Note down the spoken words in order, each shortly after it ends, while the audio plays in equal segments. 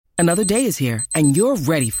Another day is here, and you're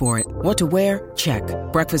ready for it. What to wear? Check.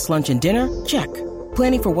 Breakfast, lunch, and dinner? Check.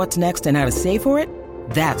 Planning for what's next and how to save for it?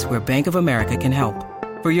 That's where Bank of America can help.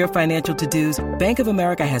 For your financial to-dos, Bank of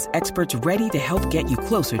America has experts ready to help get you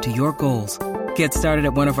closer to your goals. Get started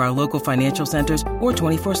at one of our local financial centers or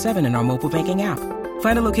 24/7 in our mobile banking app.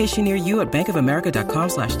 Find a location near you at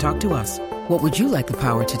bankofamerica.com/talktous. What would you like the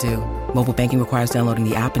power to do? Mobile banking requires downloading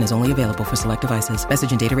the app and is only available for select devices.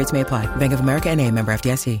 Message and data rates may apply. Bank of America N.A., member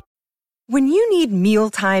FDIC. When you need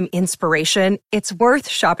mealtime inspiration, it's worth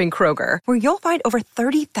shopping Kroger, where you'll find over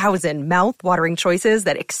 30,000 mouth-watering choices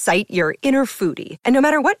that excite your inner foodie. And no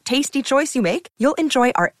matter what tasty choice you make, you'll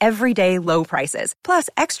enjoy our everyday low prices, plus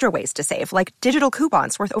extra ways to save, like digital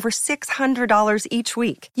coupons worth over $600 each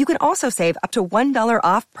week. You can also save up to $1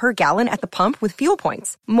 off per gallon at the pump with fuel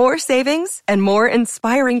points. More savings and more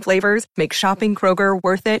inspiring flavors make shopping Kroger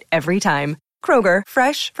worth it every time. Kroger,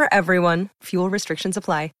 fresh for everyone. Fuel restrictions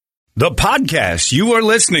apply. The podcast you are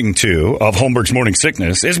listening to of Holmberg's Morning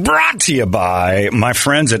Sickness is brought to you by my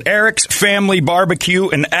friends at Eric's Family Barbecue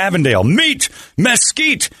in Avondale. Meet,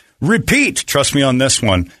 mesquite, repeat. Trust me on this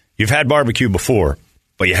one. You've had barbecue before,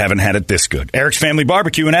 but you haven't had it this good. Eric's Family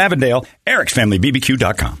Barbecue in Avondale,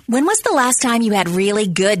 ericsfamilybbq.com. When was the last time you had really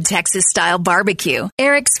good Texas-style barbecue?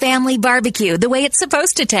 Eric's Family Barbecue, the way it's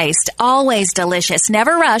supposed to taste. Always delicious,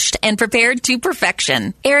 never rushed, and prepared to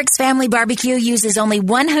perfection. Eric's Family Barbecue uses only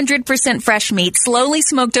 100% fresh meat, slowly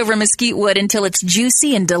smoked over mesquite wood until it's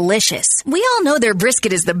juicy and delicious. We all know their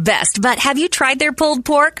brisket is the best, but have you tried their pulled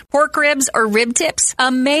pork, pork ribs, or rib tips?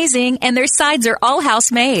 Amazing, and their sides are all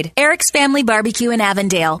house-made. Eric's Family Barbecue in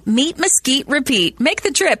Avondale. Meet, mesquite, repeat. Make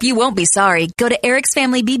the trip. You won't be sorry. Go to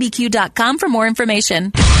ericsfamilybbq.com for more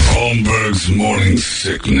information. Holmberg's Morning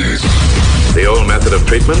Sickness. The old method of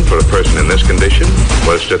treatment for a person in this condition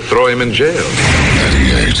was to throw him in jail.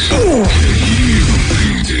 98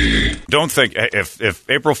 KUPD. Don't think, if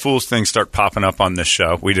April Fool's things start popping up on this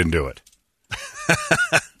show, we didn't do it.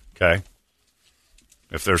 Okay?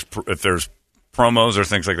 If there's promos or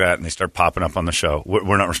things like that and they start popping up on the show,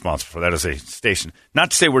 we're not responsible for that as a station.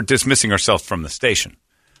 Not to say we're dismissing ourselves from the station,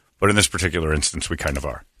 but in this particular instance, we kind of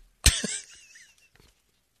are.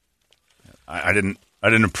 I didn't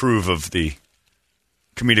approve of the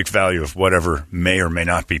comedic value of whatever may or may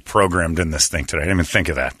not be programmed in this thing today. I didn't even think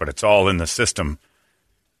of that, but it's all in the system.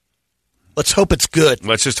 Let's hope it's good.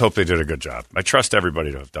 Let's just hope they did a good job. I trust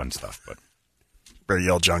everybody to have done stuff, but better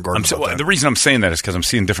yell John Gordon about that. The reason I'm saying that is because I'm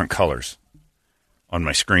seeing different colors on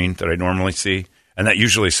my screen that I normally see, and that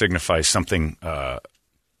usually signifies something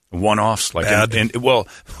one-offs. Like bad. yeah,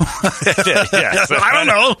 I don't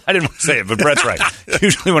know. I didn't want to say it, but Brett's right.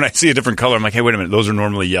 Usually when I see a different color, I'm like, hey, wait a minute, those are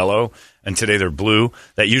normally yellow, and today they're blue.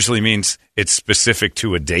 That usually means it's specific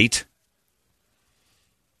to a date,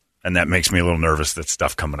 and that makes me a little nervous that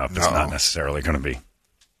stuff coming up is not necessarily going to be.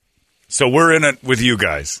 So we're in it with you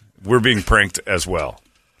guys. We're being pranked as well.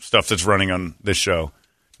 Stuff that's running on this show.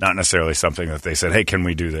 Not necessarily something that they said, hey, can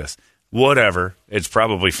we do this? Whatever. It's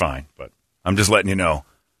probably fine. But I'm just letting you know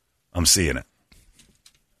I'm seeing it.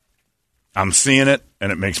 I'm seeing it,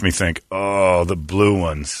 and it makes me think, oh, the blue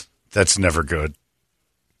ones. That's never good.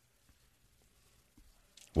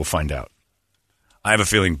 We'll find out. I have a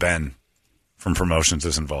feeling Ben from Promotions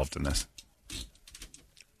is involved in this.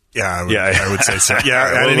 Yeah, I would say so. Yeah,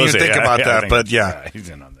 I didn't even think about that, but yeah. He's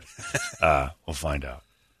in on this. We'll find out.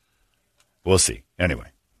 We'll see. Anyway.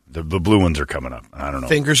 The blue ones are coming up. I don't know.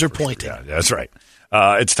 Fingers are pointing. Yeah, that's right.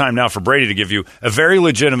 It's time now for Brady to give you a very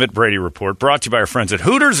legitimate Brady report brought to you by our friends at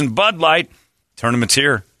Hooters and Bud Light. Tournament's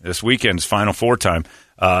here. This weekend's Final Four time.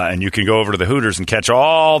 And you can go over to the Hooters and catch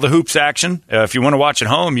all the hoops action. If you want to watch at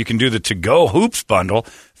home, you can do the to-go hoops bundle.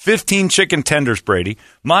 15 chicken tenders, Brady,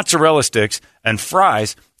 mozzarella sticks, and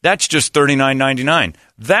fries. That's just $39.99.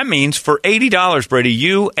 That means for $80, Brady,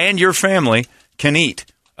 you and your family can eat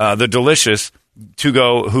the delicious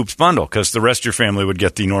to-go hoops bundle, because the rest of your family would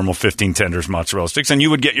get the normal 15 tenders, mozzarella sticks, and you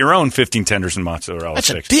would get your own 15 tenders and mozzarella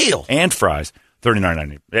sticks. That's a deal. And fries,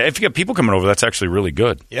 $39.90. If you get people coming over, that's actually really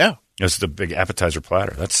good. Yeah. It's the big appetizer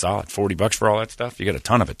platter. That's solid. $40 for all that stuff. You get a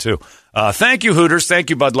ton of it, too. Thank you, Hooters. Thank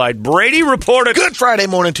you, Bud Light. Brady reported. Good Friday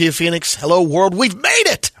morning to you, Phoenix. Hello, world. We've made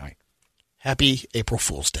it. All right. Happy April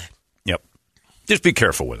Fool's Day. Yep. Just be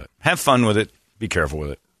careful with it. Have fun with it. Be careful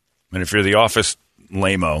with it. And if you're the office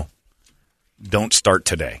lame-o, don't start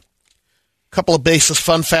today. Couple of baseless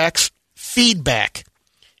fun facts. Feedback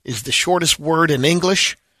is the shortest word in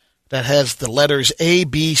English that has the letters A,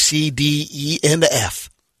 B, C, D, E, and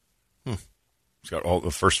F. It's got all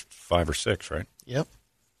the first 5 or 6, right? Yep.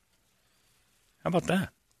 How about that?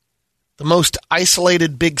 The most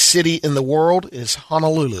isolated big city in the world is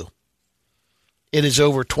Honolulu. It is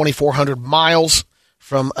over 2,400 miles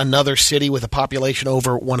from another city with a population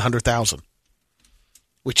over 100,000,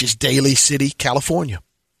 which is Daly City, California.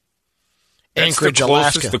 Anchorage,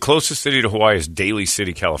 Alaska. The closest city to Hawaii is Daly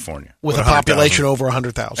City, California. With a population over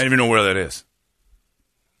 100,000. I don't even know where that is.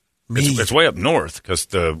 It's way up north because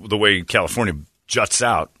the way California juts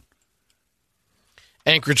out.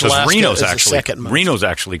 Anchorage, Alaska is the second most. Reno's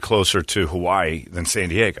actually closer to Hawaii than San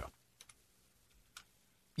Diego.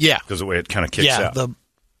 Yeah. Because the way it kind of kicks out.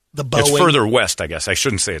 The Boeing. It's further west, I guess. I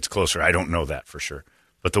shouldn't say it's closer. I don't know that for sure.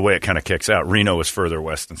 But the way it kind of kicks out, Reno is further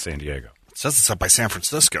west than San Diego. It says it's up by San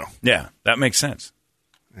Francisco. Yeah, that makes sense.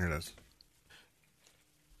 There it is.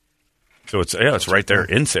 So it's right there.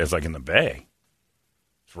 It's like in the bay.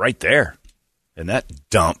 It's right there. And that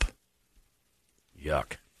dump.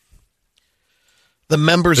 Yuck.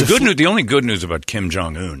 The only good news about Kim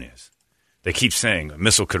Jong-un is they keep saying a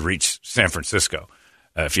missile could reach San Francisco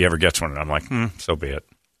if he ever gets one. And I'm like, so be it.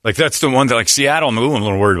 Like, that's the one that, like, Seattle, I'm a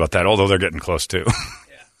little worried about that, although they're getting close, too.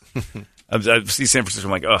 Yeah. I see San Francisco,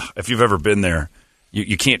 I'm like, if you've ever been there,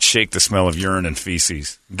 you can't shake the smell of urine and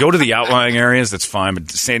feces. Go to the outlying areas, that's fine, but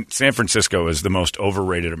San Francisco is the most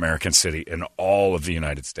overrated American city in all of the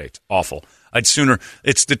United States. Awful.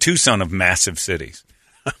 It's the Tucson of massive cities.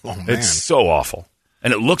 Oh, man. It's so awful.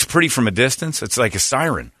 And it looks pretty from a distance. It's like a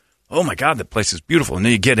siren. Oh, my God, that place is beautiful. And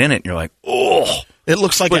then you get in it, and you're like, oh. It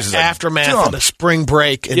looks like an aftermath of a spring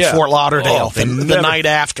break in Fort Lauderdale the night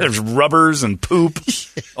after. There's rubbers and poop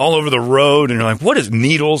all over the road, and you're like, what is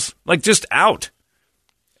needles? Like, just out.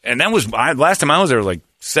 And that was last time I was there, like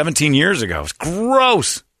 17 years ago. It's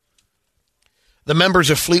gross. The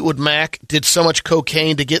members of Fleetwood Mac did so much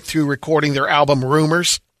cocaine to get through recording their album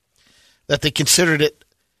Rumors that they considered it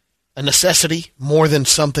a necessity more than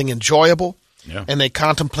something enjoyable. Yeah. And they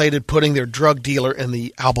contemplated putting their drug dealer in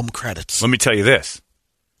the album credits. Let me tell you this.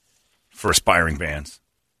 For aspiring bands,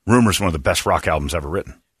 Rumors is one of the best rock albums ever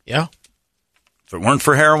written. Yeah. If it weren't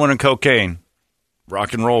for heroin and cocaine,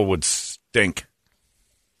 rock and roll would stink.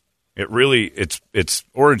 Its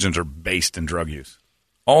origins are based in drug use.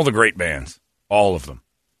 All the great bands, all of them.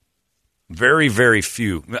 Very, very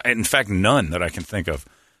few. In fact, none that I can think of.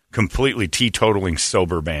 Completely teetotaling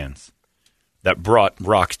sober bands that brought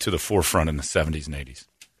rock to the forefront in the 70s and 80s.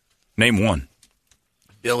 Name one.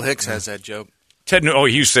 Bill Hicks has that joke. Ted, he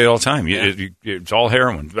used to say it all the time. Yeah. It's all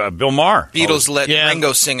heroin. Bill Maher. Beatles let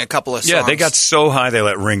Ringo sing a couple of songs. Yeah, they got so high they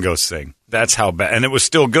let Ringo sing. That's how bad. And it was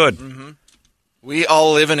still good. Mm-hmm. We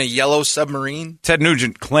all live in a yellow submarine. Ted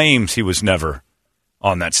Nugent claims he was never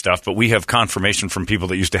on that stuff, but we have confirmation from people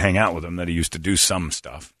that used to hang out with him that he used to do some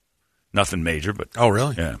stuff. Nothing major, but... Oh,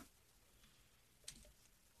 really? Yeah.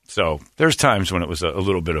 So there's times when it was a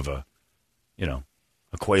little bit of a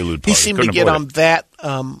Quaalude party. He seemed to get on that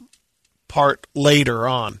part later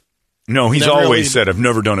on. No, he's always said, I've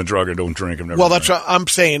never done a drug, I don't drink, I've never that's what I'm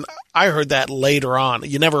saying. I heard that later on.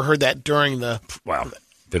 You never heard that during the... Wow.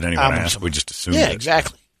 Did anyone ask? We just assumed Yeah, it.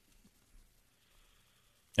 exactly.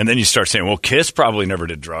 And then you start saying, well, Kiss probably never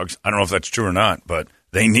did drugs. I don't know if that's true or not, but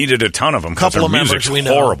they needed a ton of them because their music's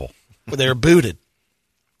horrible. They were booted.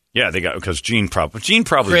 Yeah, they got because Gene probably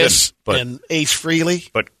Chris didn't, and Ace Frehley.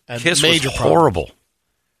 But Kiss was horrible.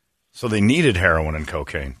 So they needed heroin and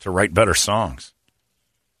cocaine to write better songs.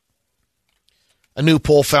 A new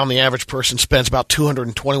poll found the average person spends about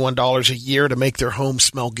 $221 a year to make their home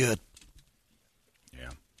smell good. Yeah.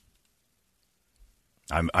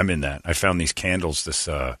 I'm in that. I found these candles, this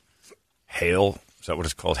Hale, is that what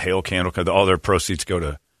it's called? Hale candle. All their proceeds go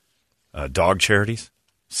to dog charities.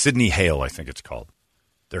 Sydney Hale, I think it's called.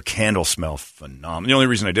 Their candles smell phenomenal. The only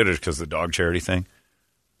reason I did it is because of the dog charity thing.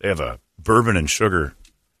 They have a bourbon and sugar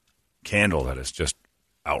candle that is just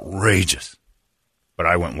outrageous. But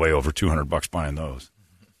I went way over $200 buying those.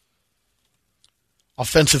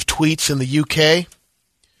 Offensive tweets in the UK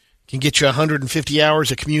can get you 150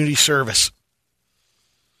 hours of community service.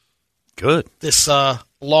 Good. This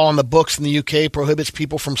law in the books in the UK prohibits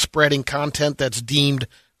people from spreading content that's deemed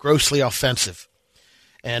grossly offensive.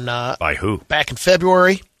 And by who? Back in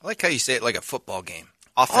February. I like how you say it like a football game.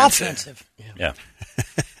 Offensive. Yeah.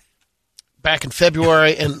 Back in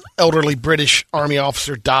February, an elderly British Army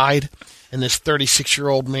officer died, and this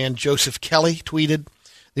 36-year-old man, Joseph Kelly, tweeted,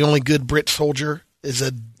 "The only good Brit soldier is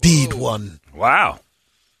a deed one." Wow.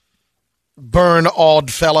 Burn,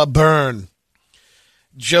 old fella, burn.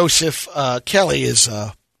 Joseph Kelly is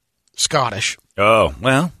Scottish. Oh,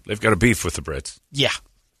 well, they've got a beef with the Brits. Yeah.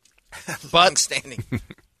 But standing.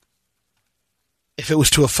 If it was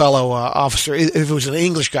to a fellow officer, if it was an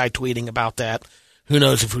English guy tweeting about that, who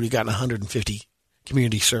knows if we'd have gotten 150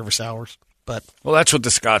 community service hours. But well, that's what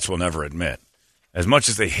the Scots will never admit. as much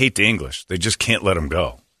as they hate the English, they just can't let them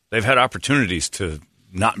go. They've had opportunities to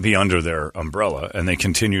not be under their umbrella, and they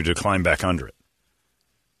continue to climb back under it.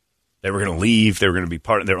 They were going to leave. They were going to be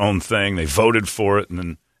part of their own thing. They voted for it, and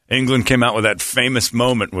then England came out with that famous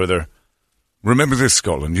moment where they're, remember this,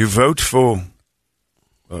 Scotland, you vote for,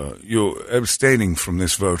 you're abstaining from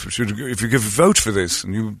this vote. If you give a vote for this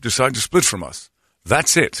and you decide to split from us,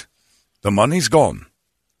 that's it. The money's gone.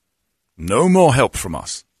 No more help from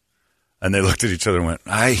us. And they looked at each other and went,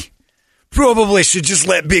 aye, probably should just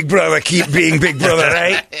let Big Brother keep being Big Brother,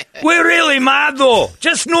 right? We're really mad, though.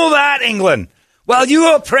 Just know that, England. While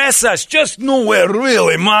you oppress us, just know we're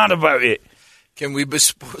really mad about it. Can we be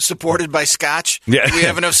supported by scotch? Yeah. Do we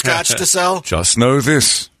have enough scotch to sell? Just know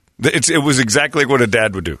this. It was exactly what a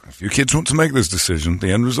dad would do. If you kids want to make this decision,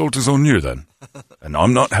 the end result is on you then. And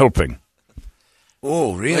I'm not helping.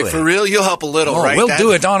 Oh, really? Like, for real? You'll help a little, right? We'll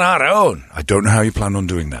do it on our own. I don't know how you plan on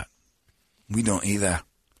doing that. We don't either.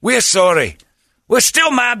 We're sorry. We're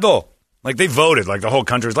still mad, though. Like, they voted. Like, the whole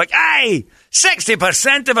country was like, aye,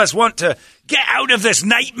 60% of us want to get out of this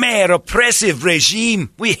nightmare oppressive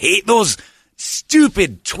regime. We hate those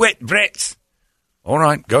stupid twit Brits. All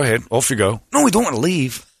right, go ahead. Off you go. No, we don't want to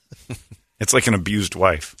leave. It's like an abused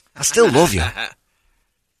wife. I still love you.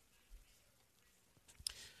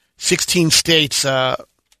 16 states,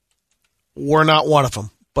 we're not one of them.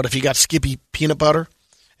 But if you got Skippy peanut butter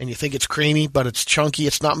and you think it's creamy, but it's chunky,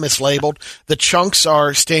 it's not mislabeled, the chunks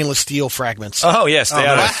are stainless steel fragments. Oh, yes, they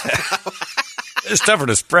are. It's tougher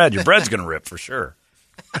to spread. Your bread's going to rip for sure.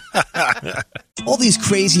 All these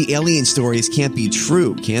crazy alien stories can't be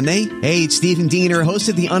true, can they? Hey, it's Stephen Diener, host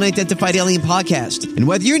of the Unidentified Alien Podcast. And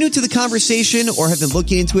whether you're new to the conversation or have been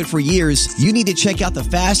looking into it for years, you need to check out the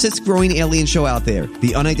fastest growing alien show out there,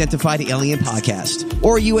 the Unidentified Alien Podcast,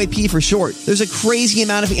 or UAP for short. There's a crazy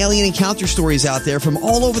amount of alien encounter stories out there from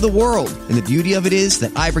all over the world. And the beauty of it is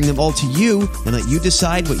that I bring them all to you and let you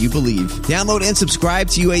decide what you believe. Download and subscribe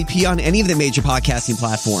to UAP on any of the major podcasting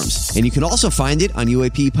platforms. And you can also find it on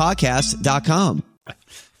UAPpodcast.com.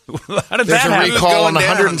 How did There's that a happen? recall on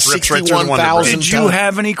 161,000. Did you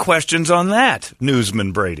have any questions on that,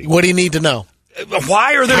 Newsman Brady? What do you need to know?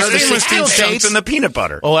 Why are there How are the stainless steel 16 chunks in the peanut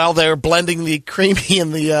butter? Oh, well, they're blending the creamy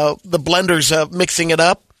and the blenders, mixing it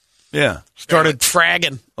up. Yeah. Started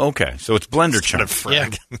fragging. Okay, so it's blender chunks. Yeah.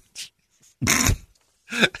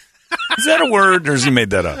 Is that a word, or has he made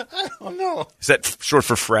that up? I don't know. Is that short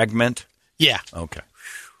for fragment? Yeah. Okay.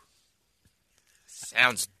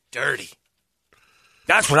 Sounds dirty.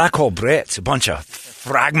 That's what I call Brits, a bunch of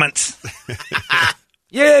fragments.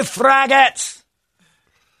 You faggots!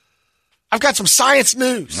 I've got some science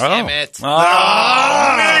news. Damn it.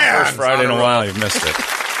 Oh, man. First Friday in a while, you've missed it.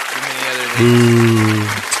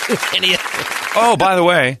 Oh, by the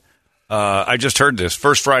way, I just heard this.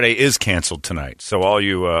 First Friday is canceled tonight. So all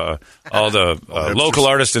you, all the local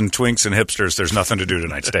artists and twinks and hipsters, there's nothing to do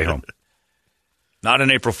tonight. Stay home. Not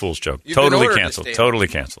an April Fool's joke. You've been Totally ordered to canceled. stay Totally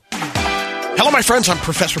canceled. Hello, my friends. I'm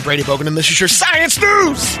Professor Brady Bogan, and this is your science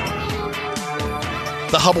news.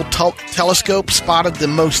 The Hubble telescope spotted the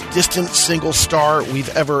most distant single star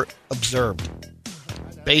we've ever observed.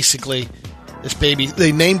 Basically, this baby,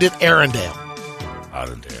 they named it Arendelle.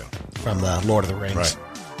 From the Lord of the Rings. Right.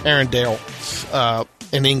 Arendelle,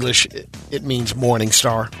 in English, it means morning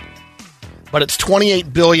star. But it's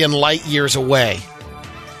 28 billion light years away.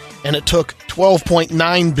 And it took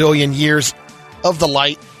 12.9 billion years of the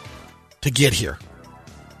light to get here.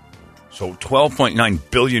 So 12.9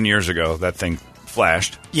 billion years ago, that thing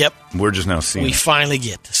flashed. Yep. We're just now seeing We it finally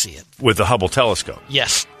get to see it. with the Hubble telescope.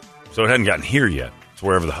 Yes. So it hadn't gotten here yet. It's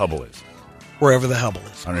wherever the Hubble is. Wherever the Hubble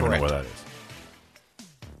is. I don't even know where that is.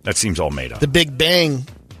 That seems all made up. The Big Bang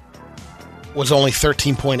was only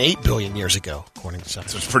 13.8 billion years ago, according to So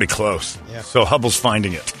scientists. it's pretty close. Yeah. So Hubble's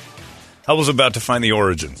finding it. Hubble's about to find the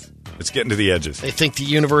origins. It's getting to the edges. They think the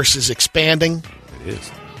universe is expanding. It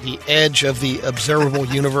is. The edge of the observable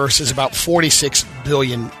universe is about 46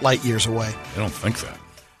 billion light years away. I don't think that.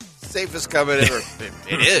 Safest comment ever.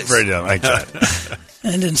 It is. Brady don't like that. I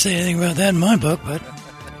didn't say anything about that in my book, but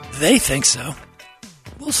they think so.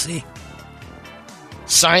 We'll see.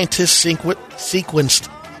 Scientists sequenced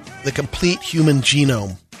the complete human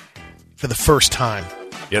genome for the first time.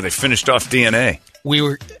 Yeah, they finished off DNA. We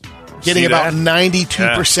were getting See about that?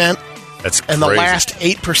 92%, That's and the crazy. last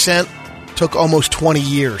 8% took almost 20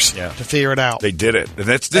 years Yeah. to figure it out. They did it. And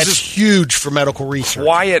this That's is huge for medical research.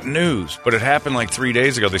 quiet news, but it happened like 3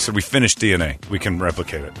 days ago. They said, we finished DNA. We can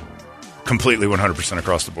replicate it. Completely 100%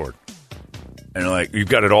 across the board. And like, you've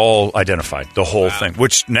got it all identified, the whole thing,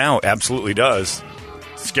 which now absolutely does.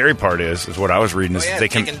 Scary part is what I was reading is Oh, yeah, they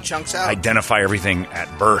can taking chunks out. identify everything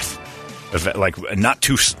at birth. like not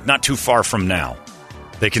too far from now.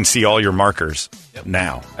 They can see all your markers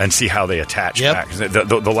now and see how they attach back.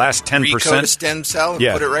 The last 10%. Recode a stem cell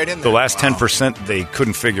and put it right in there. The last 10% they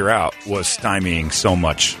couldn't figure out was stymieing so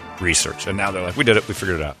much research. And now they're like, we did it. We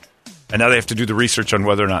figured it out. And now they have to do the research on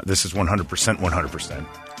whether or not this is 100%.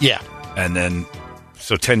 Yeah. And then,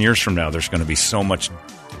 so 10 years from now, there's going to be so much,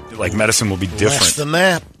 like medicine will be different. Less than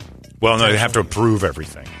that. Well, no, they have to approve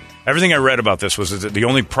everything. Everything I read about this was that the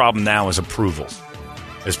only problem now is approvals.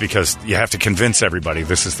 Is because you have to convince everybody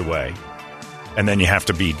this is the way. And then you have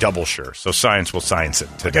to be double sure. So science will science it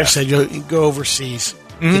to Like death. I said, you go overseas,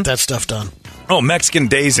 get that stuff done. Oh, Mexican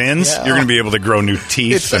Days Ins? Yeah. You're going to be able to grow new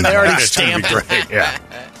teeth. They already it's gonna be stamped great. Yeah.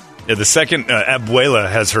 The second Abuela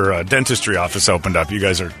has her dentistry office opened up, you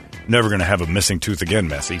guys are never going to have a missing tooth again,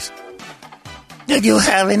 Messies. Did you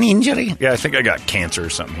have an injury? Yeah, I think I got cancer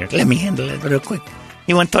or something here. Let me handle it real quick.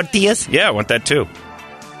 You want tortillas? Yeah, I want that too.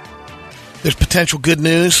 There's potential good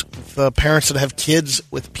news for parents that have kids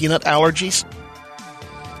with peanut allergies.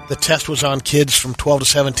 The test was on kids from 12 to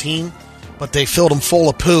 17, but they filled them full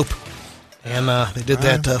of poop, and they did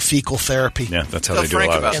that fecal therapy. Yeah, that's how they do a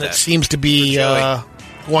lot of And it. it seems to be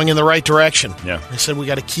going in the right direction. Yeah. They said we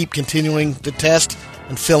got to keep continuing the test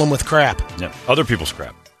and fill them with crap. Yeah, other people's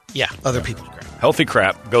crap. Yeah, other people's crap. Healthy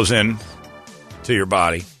crap goes in to your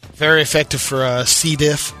body. Very effective for C.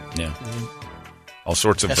 diff. Yeah. All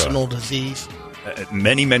sorts of intestinal disease.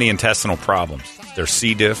 Many intestinal problems. There's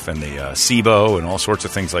C. diff and the SIBO and all sorts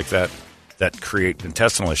of things like that create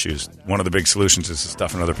intestinal issues. One of the big solutions is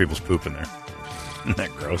stuffing other people's poop in there. Isn't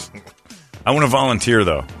that gross? I want to volunteer,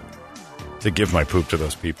 though, to give my poop to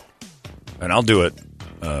those people. And I'll do it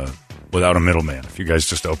without a middleman. If you guys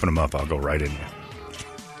just open them up, I'll go right in there.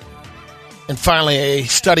 And finally, a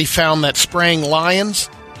study found that spraying lions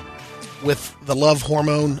with the love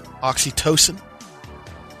hormone oxytocin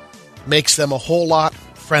makes them a whole lot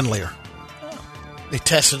friendlier. They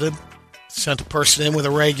tested it, sent a person in with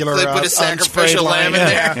a regular They put a sacrificial lamb in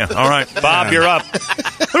there. Yeah. All right, Bob, you're up.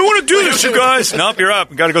 I don't want to do this, you guys. Nope, you're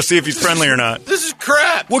up. Got to go see if he's friendly or not. This is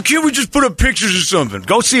crap. Well, can't we just put up pictures or something?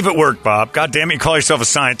 Go see if it worked, Bob. God damn it, you call yourself a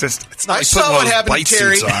scientist. It's not I like saw putting what those happened to bite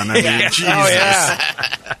Terry. suits on. I mean, Yeah. Jesus. Oh,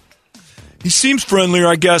 yeah. He seems friendlier,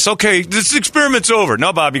 I guess. Okay, this experiment's over.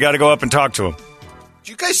 No, Bob, you got to go up and talk to him. Did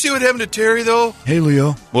you guys see what happened to Terry, though? Hey,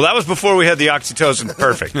 Leo. Well, that was before we had the oxytocin.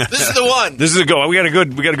 Perfect. This is the one. This is a go. We got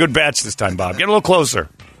a good batch this time, Bob. Get a little closer.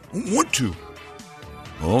 I want to.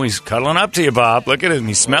 Oh, he's cuddling up to you, Bob. Look at him.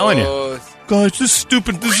 He's smelling you. Guys, this is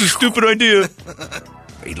stupid. This is a stupid idea.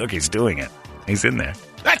 Hey, look, he's doing it. He's in there.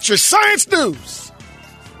 That's your science news.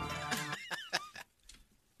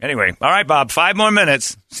 Anyway, all right, Bob, 5 more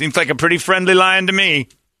minutes. Seems like a pretty friendly lion to me.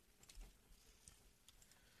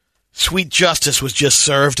 Sweet justice was just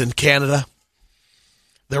served in Canada.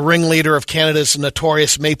 The ringleader of Canada's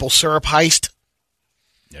notorious maple syrup heist.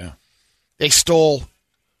 Yeah. They stole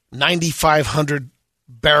 9,500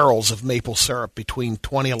 barrels of maple syrup between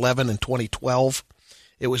 2011 and 2012.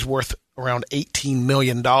 It was worth around $18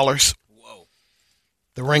 million. Whoa.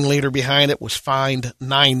 The ringleader behind it was fined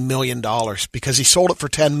 $9 million because he sold it for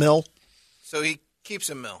 $10 million. So he keeps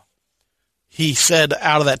a mill. He said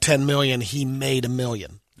out of that $10 million, he made $1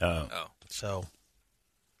 million. Oh. So.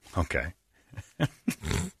 Okay. I'll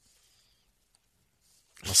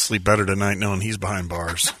sleep better tonight knowing he's behind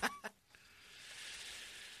bars.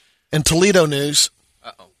 In Toledo news,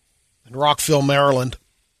 Uh-oh. in Rockville, Maryland,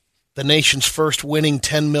 the nation's first winning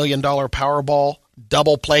 $10 million Powerball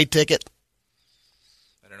double play ticket.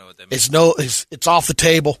 I don't know what that means. It's off the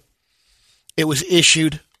table. It was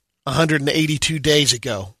issued 182 days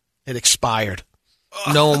ago. It expired.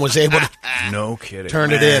 No one was able to No kidding.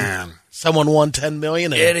 turn it in. Someone won $10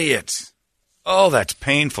 million. Idiots. Oh, that's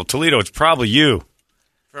painful. Toledo, it's probably you.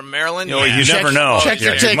 From Maryland? You never know. Check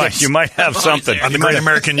your tickets. You might have something. On the Great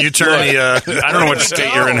American U-turn. I don't know what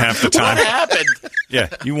state you're in half the time. What happened? Yeah,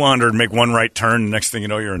 you wander and make one right turn. Next thing you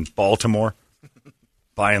know, you're in Baltimore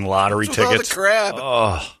buying lottery What's with all the tickets. crap?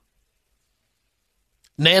 Oh,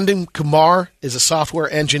 Nandan Kumar is a software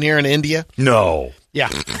engineer in India. no. Yeah.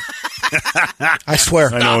 I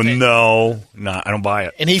swear. I know, no. I don't buy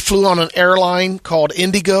it. And he flew on an airline called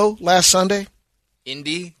Indigo last Sunday.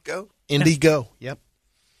 Indigo? Indigo, yep.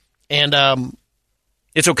 And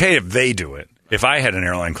It's okay if they do it. If I had an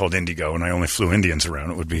airline called Indigo and I only flew Indians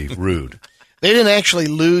around, it would be rude. they didn't actually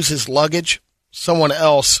lose his luggage. Someone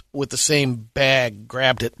else with the same bag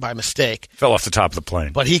grabbed it by mistake. Fell off the top of the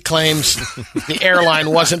plane. But he claims the airline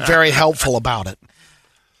wasn't very helpful about it.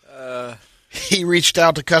 He reached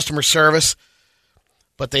out to customer service,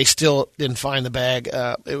 but they still didn't find the bag.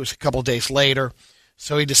 It was a couple of days later.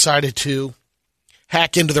 So he decided to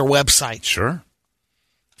hack into their website. Sure.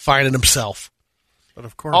 Find it himself. But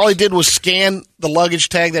of course. All he did was scan the luggage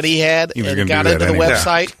tag that he had He was and gonna got do that into the anyway.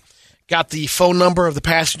 website, got the phone number of the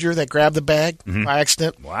passenger that grabbed the bag by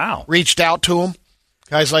accident. Wow. Reached out to him.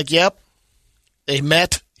 Guy's like, yep. They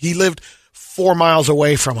met. He lived 4 miles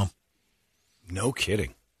away from him. No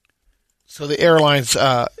kidding. So the airlines...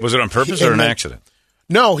 Was it on purpose or an accident?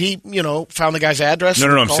 No, he, found the guy's address. No,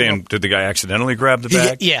 I'm called saying, him. did the guy accidentally grab the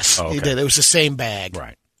bag? Yes, Oh, okay. he did. It was the same bag.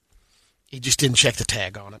 Right. He just didn't check the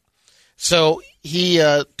tag on it. So he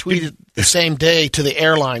tweeted the same day to the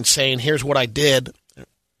airline saying, here's what I did.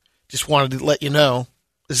 Just wanted to let you know.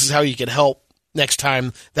 This is how you could help next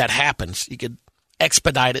time that happens. You could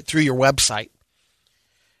expedite it through your website.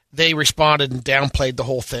 They responded and downplayed the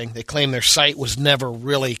whole thing. They claimed their site was never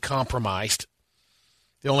really compromised.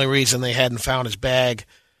 The only reason they hadn't found his bag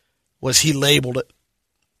was he labeled it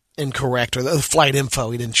incorrect, or the flight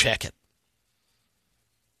info, he didn't check it.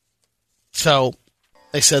 So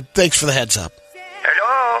they said, thanks for the heads up.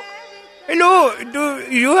 Hello,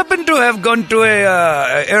 do you happen to have gone to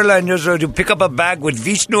a airline just to pick up a bag with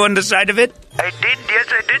Vishnu on the side of it? I did, yes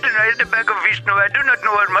I did, and I had the bag of Vishnu. I do not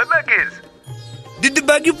know what my bag is. Did the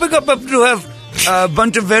bag you pick up have to have a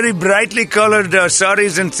bunch of very brightly colored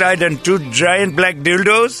saris inside and 2 giant black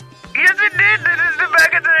dildos? Yes it did, that is the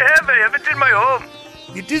bag that I have. I have it in my home.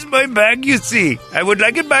 It is my bag, you see. I would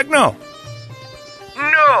like it back now.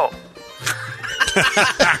 No.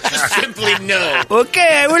 Simply no.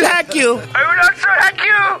 Okay, I will hack you. I will also hack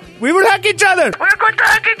you. We will hack each other. We're going to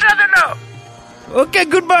hack each other now. Okay,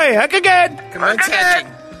 goodbye. Hack again. Commence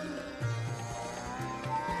hacking.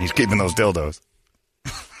 He's keeping those dildos.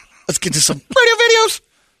 Let's get to some radio videos.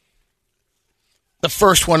 The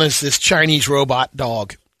first one is this Chinese robot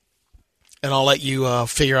dog. And I'll let you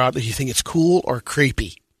figure out if you think it's cool or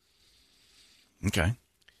creepy. Okay.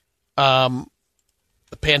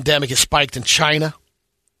 The pandemic has spiked in China,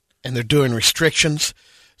 and they're doing restrictions.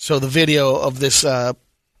 So the video of this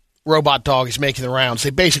robot dog is making the rounds. They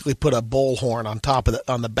basically put a bullhorn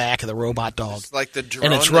on the back of the robot dog. It's like the drone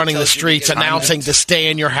and it's that running the tells you to streets get announcing to stay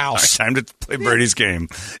in your house. Time to play Brady's game.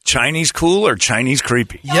 Chinese cool or Chinese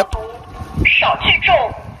creepy? Yep.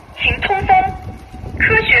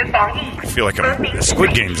 I feel like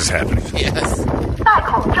Squid Games is happening. Yes.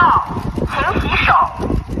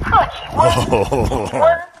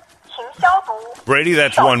 Oh. Brady,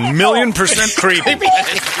 that's 1,000,000% creepy.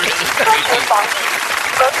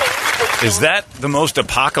 Is that the most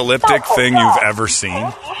apocalyptic thing you've ever seen?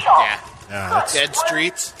 Yeah. Dead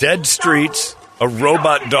streets. Dead streets, a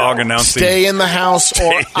robot dog announcing... Stay in the house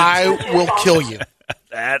or I will kill you.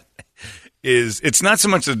 That is... It's not so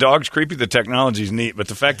much the dog's creepy, the technology's neat, but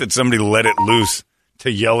the fact that somebody let it loose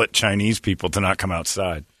to yell at Chinese people to not come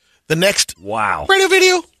outside. The next Wow. radio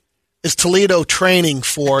video is Toledo training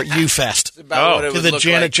for U-Fest. About what it To would the look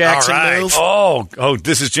Janet like. Jackson All right. move. Oh,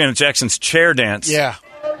 this is Janet Jackson's chair dance. Yeah.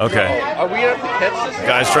 Okay. Are we up to catch this?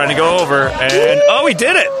 Guy's trying to go over, and he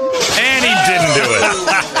did it, and he didn't do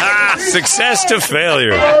it. Success to failure.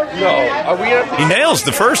 No. Are we up? He nails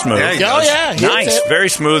the first move. Yeah, he Oh, yeah. hits Nice, it. very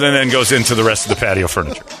smooth, and then goes into the rest of the patio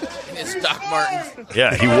furniture. It's Doc Martin.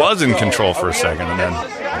 Yeah, he was in control for a second, and then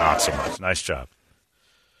not so much. Nice job.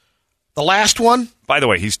 The last one. By the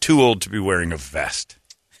way, he's too old to be wearing a vest.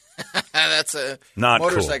 That's a Not cool.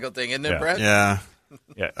 motorcycle thing, isn't it, Yeah. Brett? Yeah.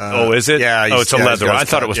 Yeah. Is it? yeah, Oh, it's a he's leather got one. I his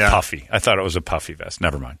thought it cut, was yeah. puffy. I thought it was a puffy vest.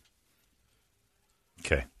 Never mind.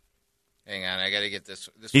 Okay. Hang on, I got to get this.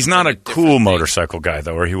 He's one's not in a different cool thing. motorcycle guy,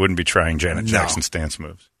 though, or he wouldn't be trying Janet No. Jackson's dance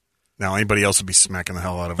moves. Now, anybody else would be smacking the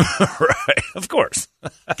hell out of him. Right. Of course.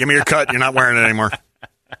 Give me your cut. You're not wearing it anymore.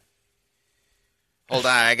 Hold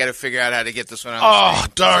on, I got to figure out how to get this one on. Oh, the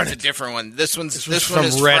screen. darn It's it. a different one. This one was is from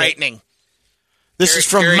Reddit. frightening. This is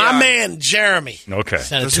from Carry my on. man, Jeremy. Okay.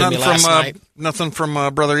 Sent it There's to me last night. nothing from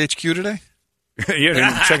Brother HQ today? You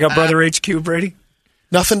didn't check out Brother HQ, Brady?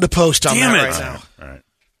 Nothing to post on Damn that it. right now. All right.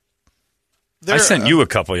 They're, I sent you a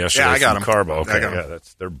couple yesterday. Yeah, I got from 'em. Carbo. I Okay, got 'em. yeah,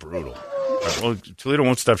 they're brutal. All right, well, Toledo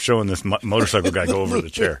won't stop showing this motorcycle guy go over the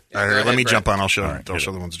chair. All right, go let me ahead, jump Brett. on. I'll show. All right, I'll hit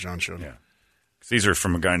show it. the ones John showed. Yeah. These are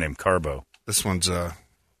from a guy named Carbo. This one's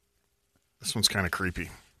kind of creepy. Yeah,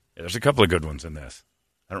 there's a couple of good ones in this.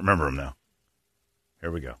 I don't remember them now.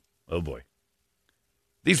 Here we go. Oh boy,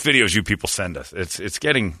 these videos you people send us. It's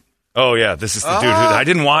getting. Oh yeah, this is the dude who I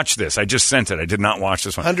didn't watch this. I just sent it. I did not watch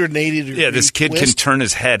this one. 180 degrees. Yeah, this kid can twist. turn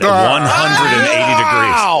his head 180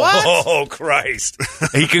 Wow. degrees. Oh Christ!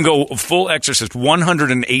 He can go full exorcist,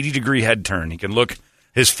 180 degree head turn. He can look.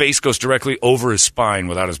 His face goes directly over his spine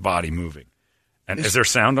without his body moving. And is there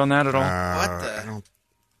sound on that at all? What the? I don't.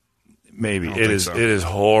 Maybe I don't it think is. so. It is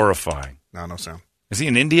horrifying. No sound. Is he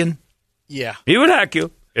an Indian? Yeah. He would hack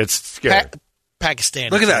you. It's scary. Pakistani.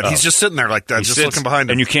 Look at that. He's just sitting there like that, He just sits, looking behind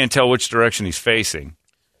him. and you can't tell which direction he's facing.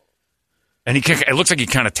 And it looks like he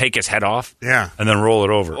kind of take his head off, Yeah. and then roll it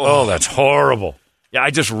over. Oh, that's horrible. Yeah, I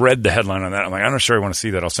just read the headline on that. I'm like, I'm not sure I want to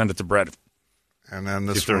see that. I'll send it to Brett. And then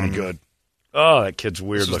this If they're any one, good. Oh, that kid's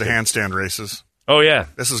weird This is the looking. handstand races. Oh yeah,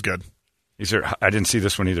 This is good. I didn't see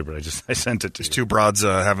this one either, but I sent it to These you. two broads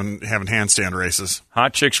having handstand races.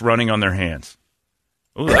 Hot chicks running on their hands.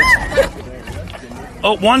 Oh, that's.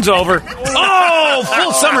 Oh, one's over. Oh,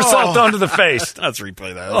 full somersault onto the face. Let's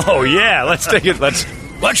replay that. Oh yeah, let's take it. Let's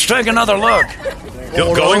take another look.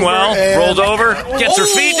 Going well, rolled over, gets her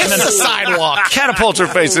feet, and then the sidewalk. Catapults her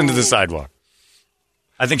face into the sidewalk.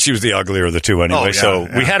 I think she was the uglier of the two anyway. Oh, yeah, so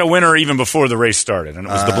yeah. we had a winner even before the race started, and it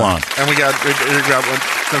was the blonde. And we got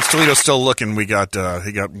since Toledo's still looking, he got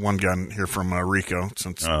one gun here from Rico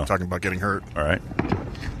since we're talking about getting hurt. All right.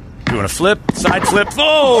 Doing a flip, side flip.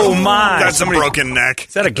 Oh, my. That's a broken neck.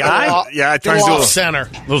 Is that a guy? Yeah, I tried to Go do a off little center.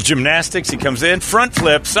 Little gymnastics. He comes in, front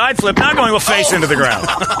flip, side flip, now going with face into the ground.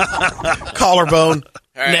 Collarbone.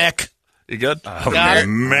 right. Neck. You good? Oh, Got it.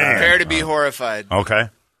 man. Prepare to be horrified. Okay.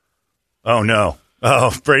 Oh, no.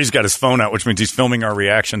 Oh, Brady's got his phone out, which means he's filming our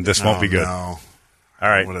reaction. This won't be good. No. All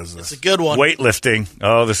right. What is It's this? a good one. Weightlifting.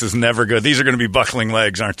 Oh, this is never good. These are going to be buckling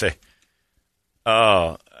legs, aren't they?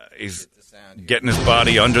 Oh, he's getting his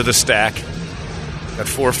body under the stack. Got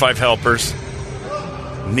 4 or 5 helpers.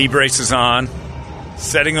 Knee braces on.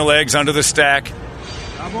 Setting the legs under the stack.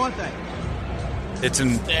 It's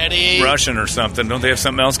in Steady. Russian or something. Don't they have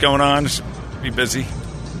something else going on? Just be busy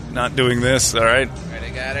not doing this. All right. All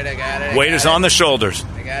right, I got it. Weight is on the shoulders.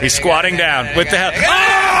 He's squatting down with the help.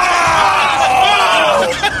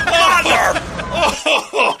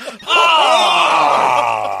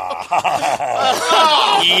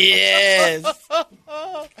 Yes. Both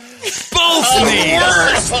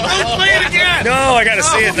knees. Don't play it again. No, I got to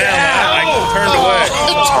see it now. I turned away.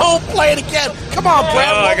 Don't play it again. Come on,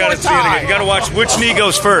 Brad. Oh, I got to see it again. You got to watch which knee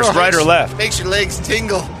goes first, right or left. Makes your legs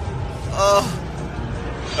tingle.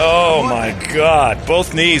 Oh my God!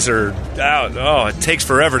 Both knees are out. Oh, it takes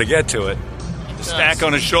forever to get to it. The stack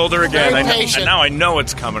on his shoulder again. Very I know, patient. and now I know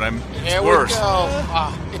it's coming. It's There worse. we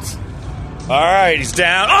go. It's All right, he's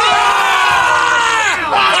down.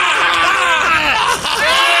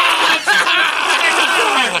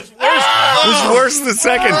 It was worse the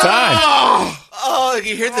second time. Oh,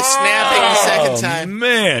 you hear the snapping the second time.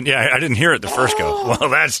 Man, yeah, I didn't hear it the first go. Well,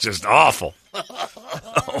 that's just awful.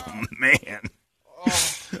 Oh man.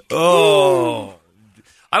 Oh.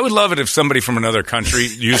 I would love it if somebody from another country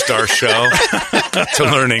used our show to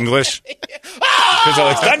learn English. Because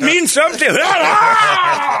like, that means something.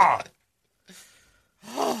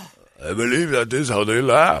 I believe that is how they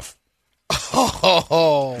laugh.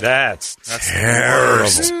 That's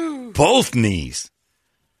terrible. Both knees.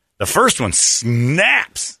 The first one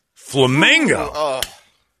snaps. Flamingo. All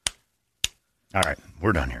right,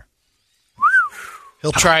 we're done here.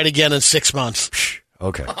 he'll try it again in 6 months.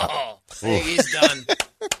 Okay. Hey, he's done.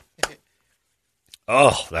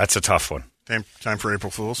 Oh, that's a tough one. Time for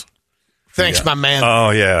April Fools. Thanks, my man.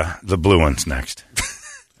 Oh, yeah. The blue one's next.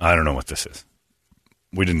 I don't know what this is.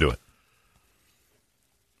 We didn't do it.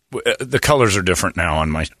 The colors are different now on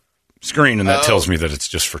my screen, and that tells me that it's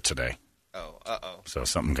just for today. Oh, uh-oh. So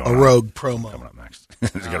something going A on. rogue promo. Coming up next.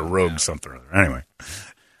 He's got a rogue something or other. Anyway,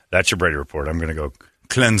 that's your Brady Report. I'm going to go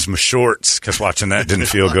cleanse my shorts because watching that didn't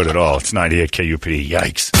feel good at all. It's 98 KUP.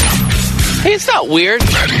 Yikes. Hey, it's not weird.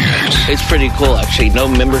 It's pretty cool, actually. No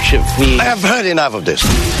membership fee. I have heard enough of this.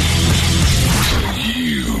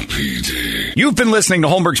 You've been listening to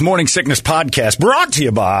Holmberg's Morning Sickness Podcast, brought to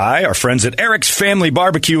you by our friends at Eric's Family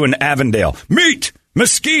Barbecue in Avondale. Meet,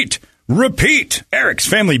 mesquite, repeat.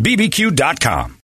 Eric'sFamilyBBQ.com.